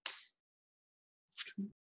 2.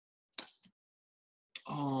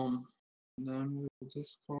 Then we'll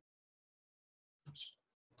discard.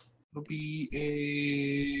 It'll be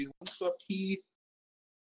a Windswept Heath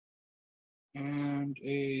and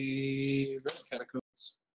a Red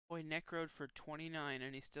Catacombs. Boy, Necroed for 29,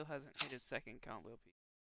 and he still hasn't hit his second combo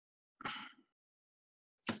piece.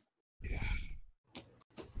 Yeah.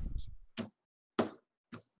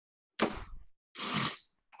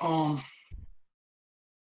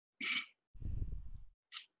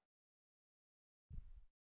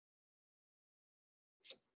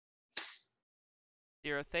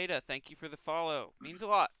 Zero Theta, thank you for the follow. Means a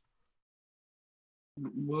lot.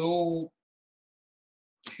 Will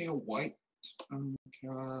pay a white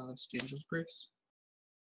cast Angel's Grace.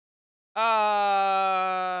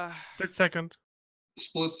 Split second.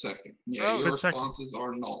 Split second. Yeah, Gross. your Split second. responses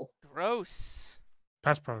are null. Gross.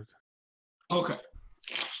 Pass product. Okay.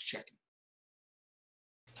 Just checking.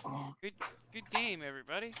 Good game,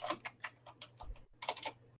 everybody.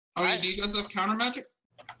 Do you guys have counter magic?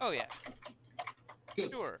 Oh yeah,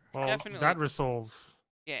 Good. sure, Well, definitely. that resolves.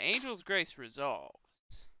 Yeah, Angel's Grace resolves.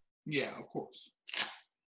 Yeah, of course.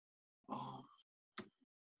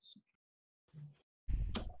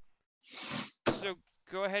 So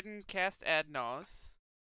go ahead and cast Ad Nos.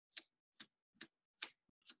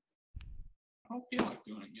 I don't feel like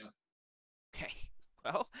doing it yet. Okay.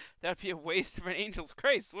 Well, that'd be a waste of an Angel's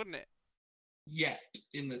Grace, wouldn't it? Yet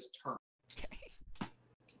in this turn. Okay.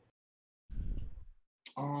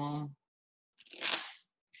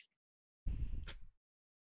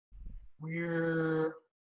 We're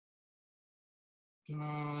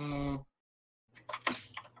gonna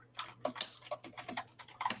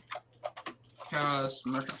cast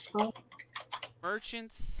Merchant Scroll.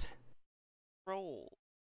 Merchant's Roll.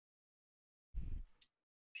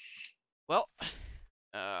 Well,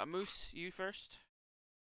 Moose, you first.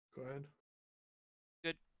 Go ahead.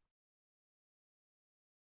 Good.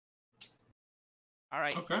 All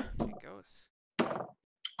right. Okay. It goes.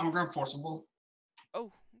 I'm going Forcible.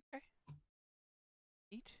 Oh, okay.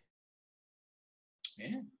 Neat.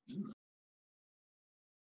 Yeah.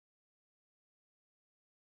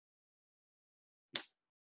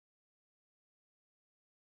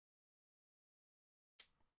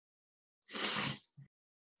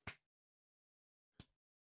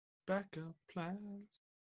 Backup plans.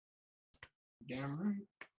 Damn right.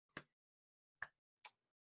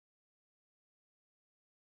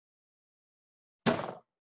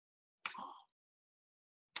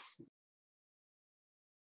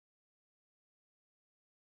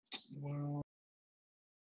 Well,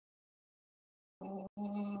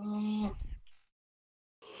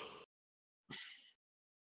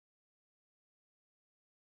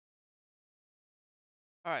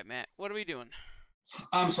 All right, Matt. What are we doing?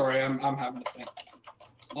 I'm sorry, I'm having to think.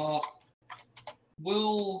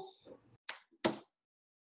 Will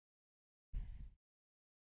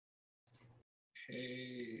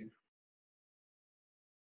pay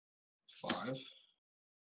 5.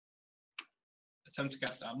 Attempt to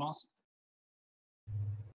cast Admos.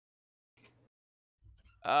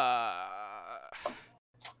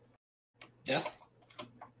 Death.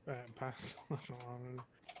 Pass. I don't know.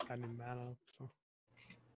 I need mana. So.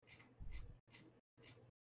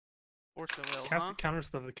 Force of Will, Cast huh? a counter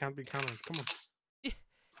spell that can't be countered. Come on. Yeah.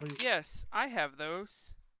 Please. Yes, I have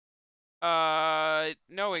those.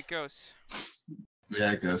 No, it goes.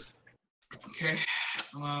 Yeah, it goes. Okay.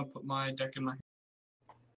 I'm gonna put my deck in my.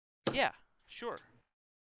 Yeah, sure.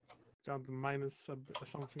 Down to minus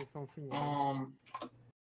something.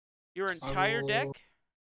 Your entire deck?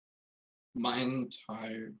 My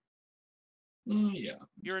entire. Yeah.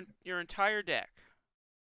 Your entire deck.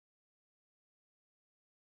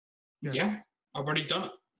 Yes. Yeah. I've already done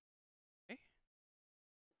it.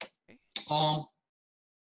 Okay. Okay.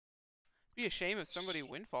 Be a shame if somebody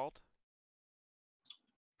windfalled.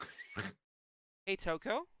 Hey,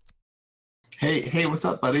 Toko? Hey, what's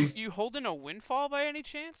up, buddy? You holding a windfall by any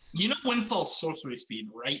chance? You know Windfall's sorcery speed,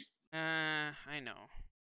 right? I know.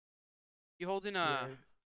 You holding a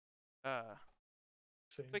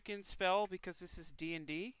See. quicken spell because this is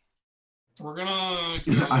D&D? We're gonna.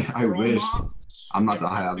 I wish. I'm not that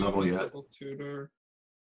high on level yet. Tutor.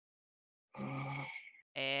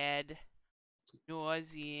 Ad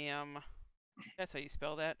nauseam. That's how you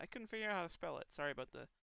spell that. I couldn't figure out how to spell it. Sorry about the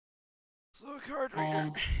slow card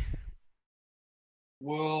reader.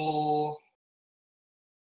 We'll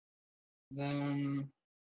then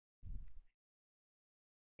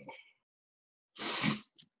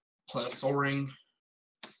play a Soul Ring.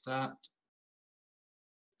 That.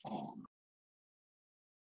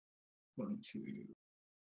 Going to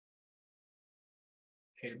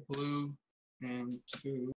pay blue and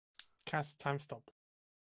 2 Cast time stop.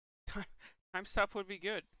 Time stop would be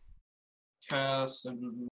good. cast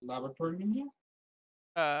and laboratory ninja.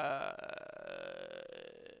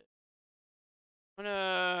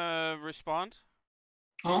 Wanna respond?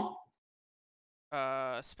 Oh.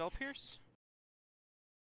 Spell pierce?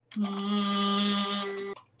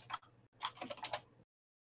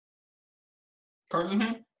 Cards in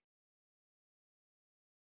hand.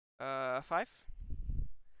 5?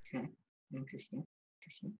 Okay. Interesting.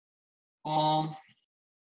 Oh,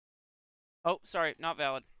 sorry, not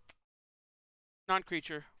valid.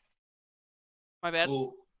 Non-creature. My bad.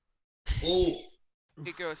 Oh. Oh.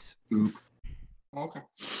 It goes. Oop. Okay.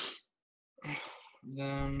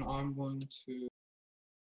 Then I'm going to.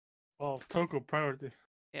 Well, Toko priority.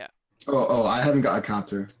 Oh, I haven't got a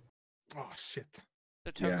counter. Oh shit.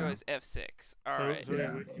 The Toko Yeah. is F6. All So- right. so-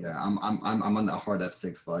 Yeah, we- yeah. I'm on that hard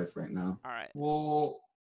F6 life right now. All right. We'll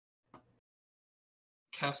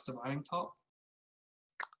cast Dividing Top.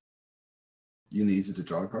 You need to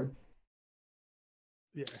draw a card.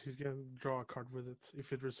 Yeah, he's gonna draw a card with it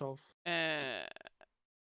if it resolves.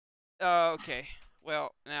 Okay.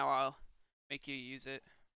 Well, now I'll make you use it.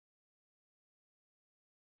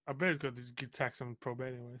 I bet it's going to get taxed on probe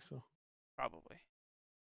anyway. So, Probably.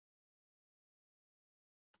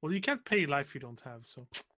 well, you can't pay life you don't have. So,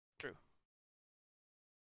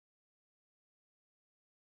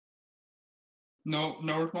 No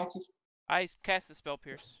responses. I cast the spell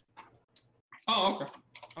pierce. Oh, okay.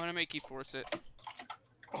 I'm gonna make you force it.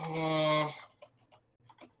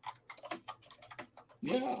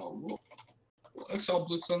 Yeah. We'll exile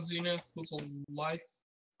Blue Sun Zenith. Lose a life.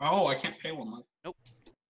 Oh, I can't pay 1 life.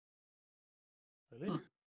 really,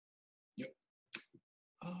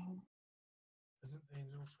 Um, isn't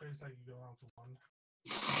Angel's Grace like you go down to 1?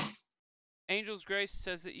 Angel's Grace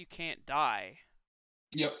says that you can't die.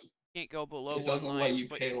 Yep. You can't go below It doesn't one let life, you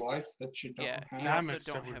but pay life that you don't yeah, have. you also Damage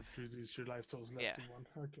don't that would have- reduce your life totals less Yeah. than 1.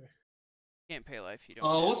 Okay. you can't pay life. You don't.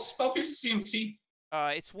 have. What's spell pierce CMC?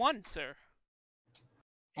 It's 1, sir.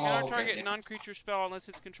 Oh, Cannot okay, target yeah. non-creature spell unless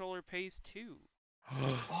its controller pays 2.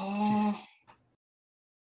 I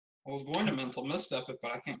was going to mental misstep it,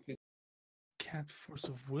 but I can't pay. Can't force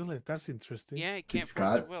of will it. That's interesting. Yeah, you Did can't force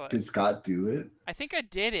Scott? it, will it? Did Scott do it? I think I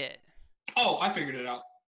did it. Oh, I figured it out.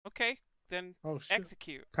 Okay, then Oh shit.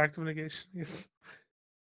 execute. Tactical negation. Yes.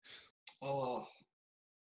 Oh.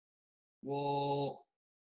 Well,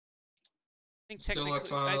 I think Still technically,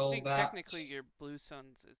 exile that. technically your Blue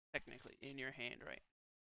Suns is technically in your hand, right?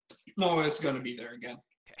 no, it's going to be there again.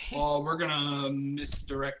 Okay. Well, we're going to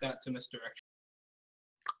misdirect that to misdirection.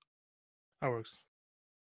 That works.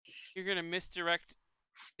 You're gonna misdirect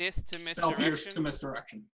this to Spell pierce misdirection. to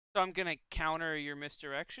misdirection. So I'm gonna counter your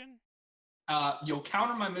misdirection. You'll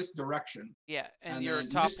counter my misdirection, Yeah, and, and your then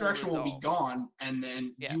top misdirection will be resolve. gone, and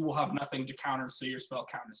then Yeah. you will have nothing to counter, so your spell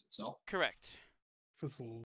counters itself. Correct. Fizzle.